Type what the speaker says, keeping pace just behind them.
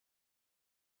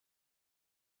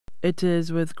It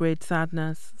is with great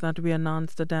sadness that we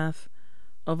announce the death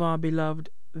of our beloved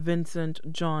Vincent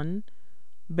John,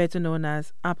 better known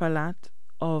as Appalat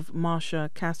of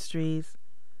Marcia Castries,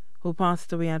 who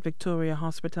passed away at Victoria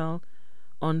Hospital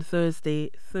on Thursday,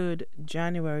 3rd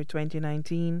January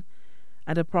 2019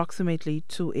 at approximately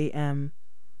 2 a.m.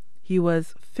 He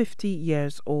was 50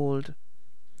 years old.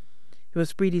 He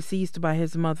was predeceased by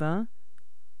his mother,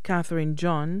 Catherine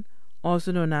John,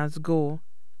 also known as Go.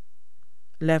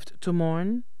 Left to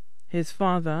mourn, his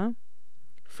father,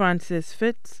 Francis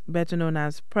Fitz, better known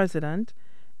as President,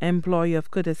 employee of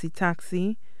Courtesy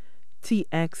Taxi,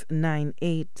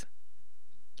 TX98.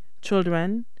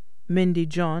 Children, Mindy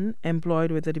John,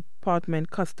 employed with the Department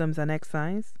Customs and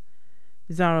Excise,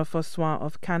 Zara Fossois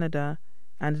of Canada,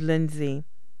 and Lindsay.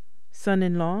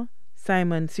 Son-in-law,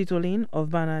 Simon Citolin of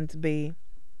Banant Bay.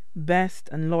 Best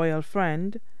and loyal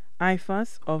friend,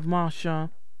 Ifas of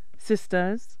Marcia.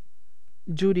 Sisters,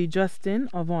 Judy Justin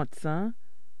of Otsa,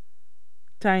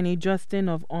 Tiny Justin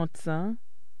of Otsa,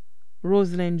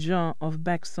 Rosalind Jean of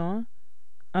Bexon,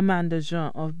 Amanda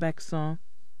Jean of Bexon.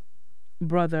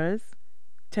 Brothers,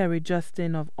 Terry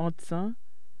Justin of Otsa,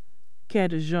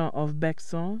 Ked Jean of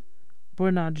Bexon,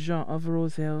 Bernard Jean of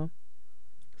Rosehill.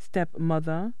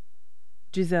 Stepmother,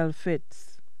 Giselle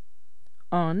Fitz.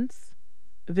 Aunts,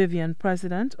 Vivian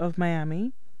President of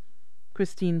Miami,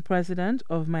 Christine President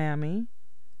of Miami,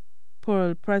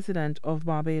 Pearl President of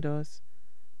Barbados,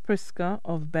 Prisca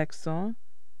of Bexon,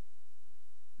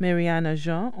 Mariana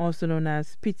Jean, also known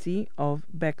as Pitty of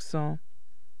Bexon.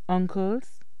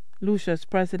 Uncles, Lucius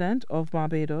President of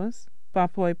Barbados,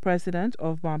 Papoy President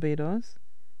of Barbados,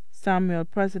 Samuel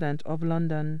President of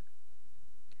London.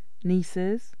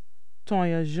 Nieces,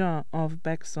 Toya Jean of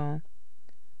Bexon.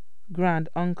 Grand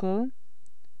Uncle,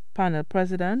 Panel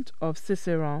President of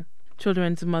Ciceron.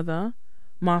 Children's mother,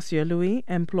 Marcia Louis,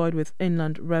 employed with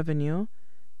Inland Revenue,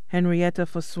 Henrietta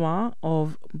Fossois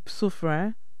of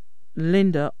Soufrière,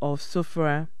 Linda of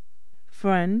Soufrière.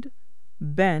 Friend,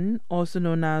 Ben, also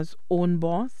known as Own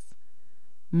Boss,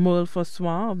 Merle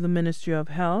Fossois of the Ministry of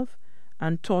Health,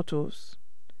 and Tortos.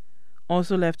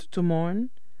 Also left to mourn,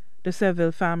 the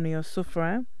Seville family of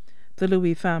Soufrière, the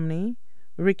Louis family,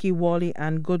 Ricky Wally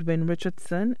and Goodwin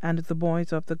Richardson and the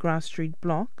boys of the Grass Street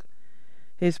Block,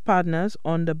 his partners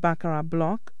on the Baccarat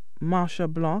Block, Marcia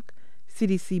Block,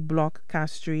 CDC Block,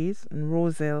 Castries, and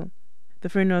Rosehill. The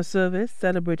funeral service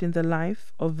celebrating the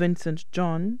life of Vincent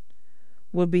John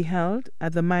will be held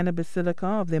at the Minor Basilica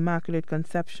of the Immaculate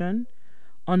Conception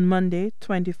on Monday,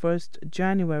 21st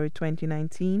January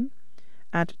 2019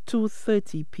 at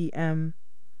 2:30 p.m.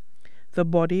 The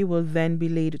body will then be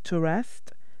laid to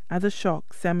rest at the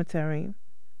Shock Cemetery.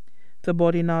 The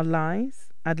body now lies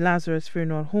at Lazarus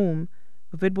Funeral Home,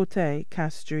 Vidbote,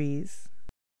 Castries.